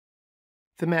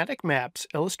Thematic maps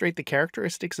illustrate the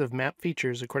characteristics of map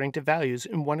features according to values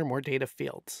in one or more data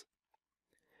fields.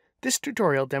 This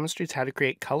tutorial demonstrates how to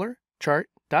create color, chart,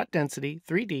 dot density,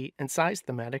 3D, and size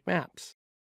thematic maps.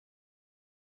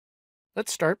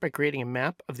 Let's start by creating a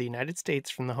map of the United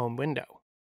States from the home window.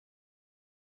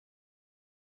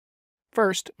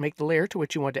 First, make the layer to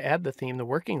which you want to add the theme the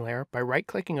working layer by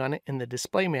right-clicking on it in the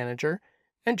Display Manager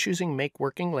and choosing Make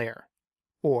Working Layer,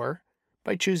 or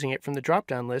by choosing it from the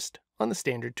drop-down list on the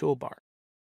standard toolbar.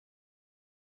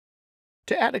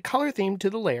 To add a color theme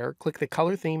to the layer, click the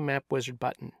Color Theme MapWizard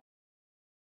button.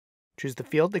 Choose the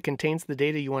field that contains the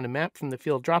data you want to map from the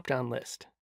field drop-down list.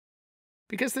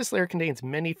 Because this layer contains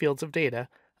many fields of data,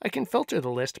 I can filter the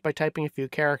list by typing a few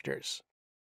characters.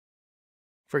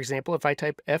 For example, if I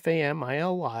type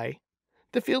FAMILY,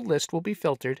 the field list will be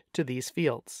filtered to these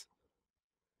fields.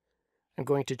 I'm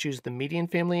going to choose the Median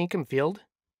Family Income field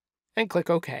and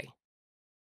click OK.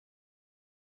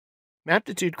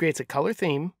 Maptitude creates a color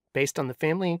theme based on the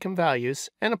family income values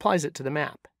and applies it to the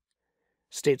map.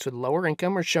 States with lower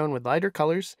income are shown with lighter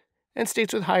colors, and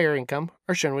states with higher income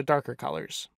are shown with darker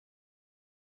colors.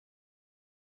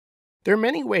 There are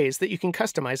many ways that you can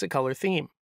customize a color theme.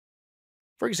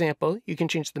 For example, you can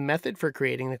change the method for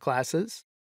creating the classes,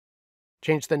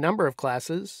 change the number of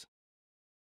classes,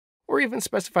 or even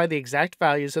specify the exact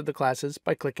values of the classes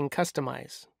by clicking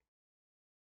Customize.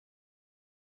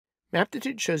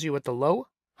 Maptitude shows you what the low,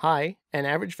 high, and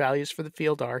average values for the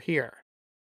field are here.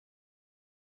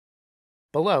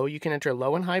 Below, you can enter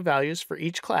low and high values for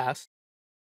each class,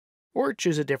 or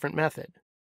choose a different method.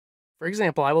 For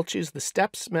example, I will choose the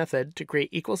steps method to create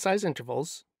equal size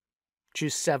intervals,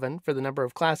 choose 7 for the number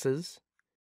of classes,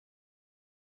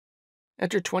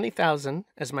 enter 20,000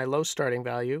 as my low starting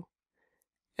value,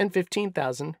 and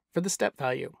 15,000 for the step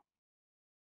value.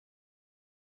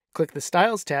 Click the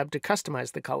Styles tab to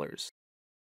customize the colors.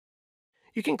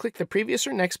 You can click the Previous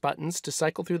or Next buttons to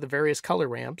cycle through the various color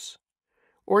ramps,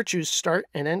 or choose Start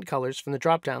and End colors from the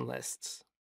drop-down lists.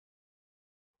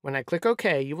 When I click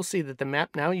OK, you will see that the map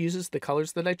now uses the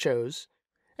colors that I chose,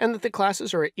 and that the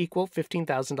classes are at equal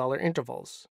 $15,000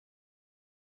 intervals.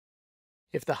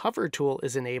 If the Hover tool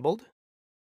is enabled,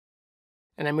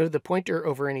 and I move the pointer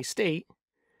over any state,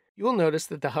 you will notice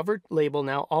that the Hover label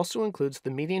now also includes the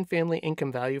median family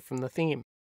income value from the theme.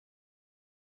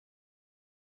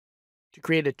 To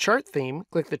create a chart theme,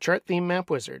 click the Chart Theme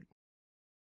MapWizard.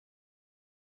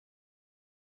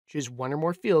 Choose one or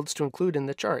more fields to include in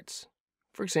the charts.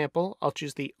 For example, I'll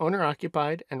choose the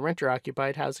owner-occupied and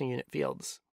renter-occupied housing unit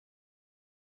fields.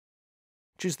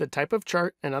 Choose the type of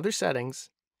chart and other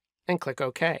settings, and click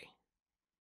OK.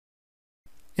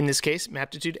 In this case,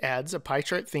 Maptitude adds a pie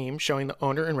chart theme showing the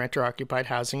owner and renter-occupied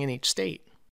housing in each state.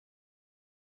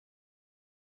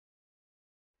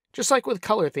 Just like with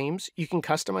color themes, you can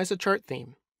customize a chart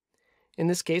theme. In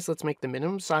this case, let's make the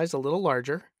minimum size a little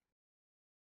larger,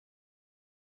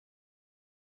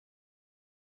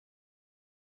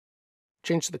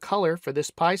 change the color for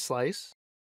this pie slice,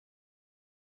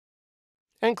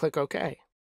 and click OK.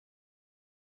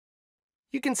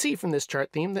 You can see from this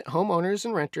chart theme that homeowners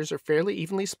and renters are fairly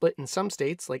evenly split in some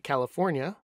states, like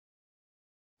California,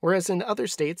 whereas in other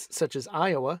states, such as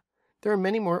Iowa, there are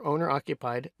many more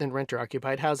owner-occupied than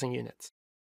renter-occupied housing units.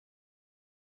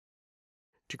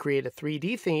 To create a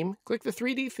 3D theme, click the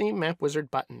 3D Theme MapWizard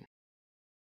button.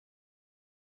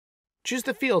 Choose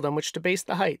the field on which to base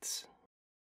the heights.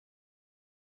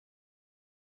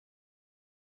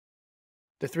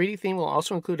 The 3D theme will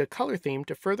also include a color theme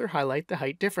to further highlight the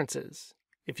height differences.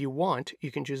 If you want,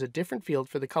 you can choose a different field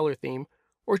for the color theme,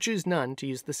 or choose none to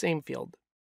use the same field.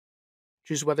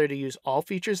 Choose whether to use all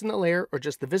features in the layer or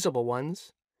just the visible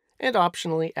ones, and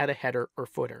optionally add a header or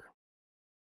footer.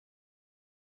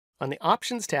 On the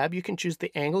Options tab, you can choose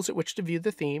the angles at which to view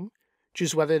the theme,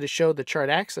 choose whether to show the chart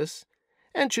axis,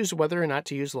 and choose whether or not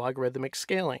to use logarithmic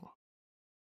scaling.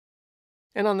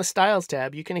 And on the Styles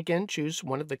tab, you can again choose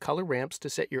one of the color ramps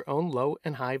to set your own low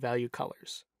and high value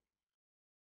colors.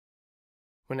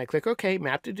 When I click OK,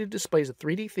 Maptitude displays a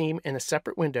 3D theme in a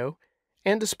separate window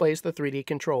and displays the 3D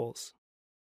controls.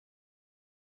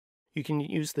 You can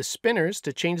use the spinners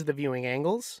to change the viewing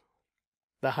angles,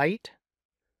 the height,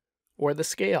 or the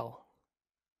scale.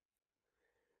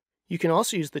 You can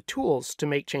also use the tools to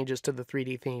make changes to the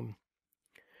 3D theme.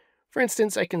 For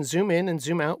instance, I can zoom in and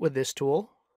zoom out with this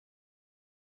tool,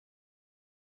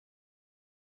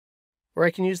 or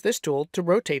I can use this tool to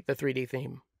rotate the 3D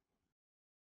theme.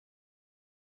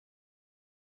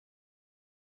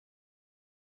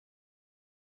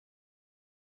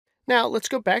 Now let's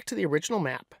go back to the original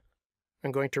map.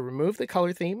 I'm going to remove the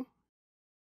color theme,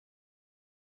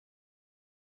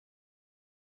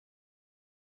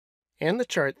 and the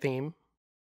chart theme,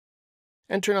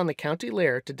 and turn on the county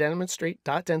layer to demonstrate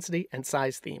dot density and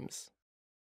size themes.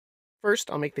 First,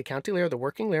 I'll make the county layer the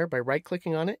working layer by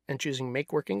right-clicking on it and choosing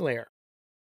Make Working Layer.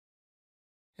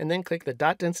 And then click the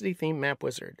dot density theme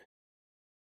MapWizard.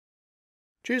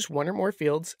 Choose one or more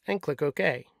fields and click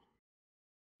OK.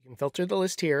 You can filter the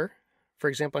list here. For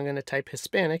example, I'm going to type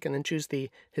Hispanic and then choose the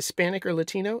Hispanic or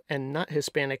Latino and not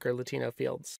Hispanic or Latino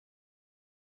fields.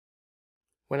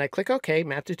 When I click OK,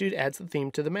 Maptitude adds the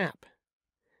theme to the map.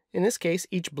 In this case,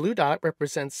 each blue dot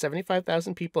represents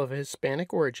 75,000 people of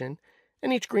Hispanic origin,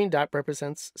 and each green dot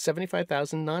represents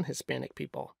 75,000 non-Hispanic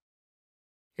people.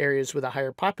 Areas with a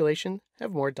higher population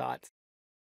have more dots.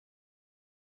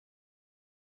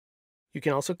 You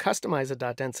can also customize a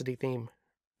dot density theme.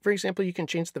 For example, you can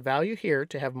change the value here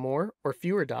to have more or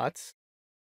fewer dots,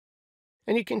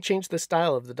 and you can change the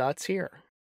style of the dots here.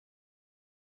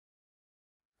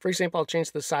 For example, I'll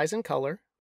change the size and color,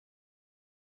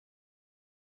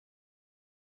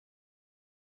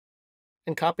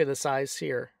 and copy the size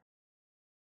here.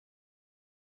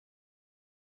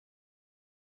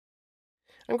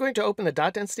 I'm going to open the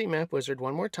dot density MapWizard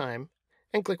one more time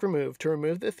and click Remove to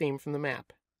remove the theme from the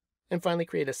map, and finally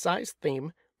create a size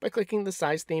theme by clicking the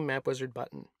Size Theme MapWizard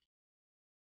button.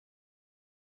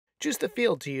 Choose the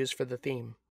field to use for the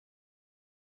theme.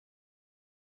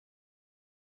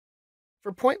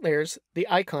 For point layers, the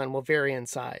icon will vary in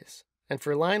size, and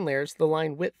for line layers, the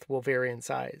line width will vary in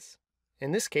size.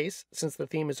 In this case, since the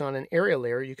theme is on an area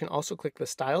layer, you can also click the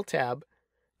Style tab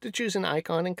to choose an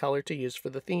icon and color to use for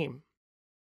the theme.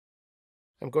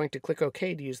 I'm going to click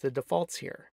OK to use the defaults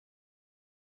here.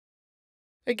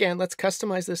 Again, let's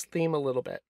customize this theme a little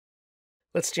bit.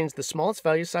 Let's change the smallest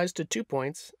value size to 2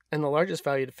 points and the largest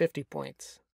value to 50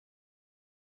 points.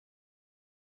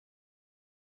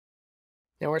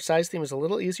 Now our size theme is a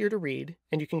little easier to read,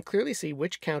 and you can clearly see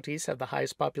which counties have the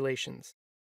highest populations.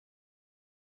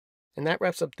 And that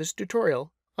wraps up this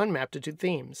tutorial on Maptitude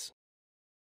themes.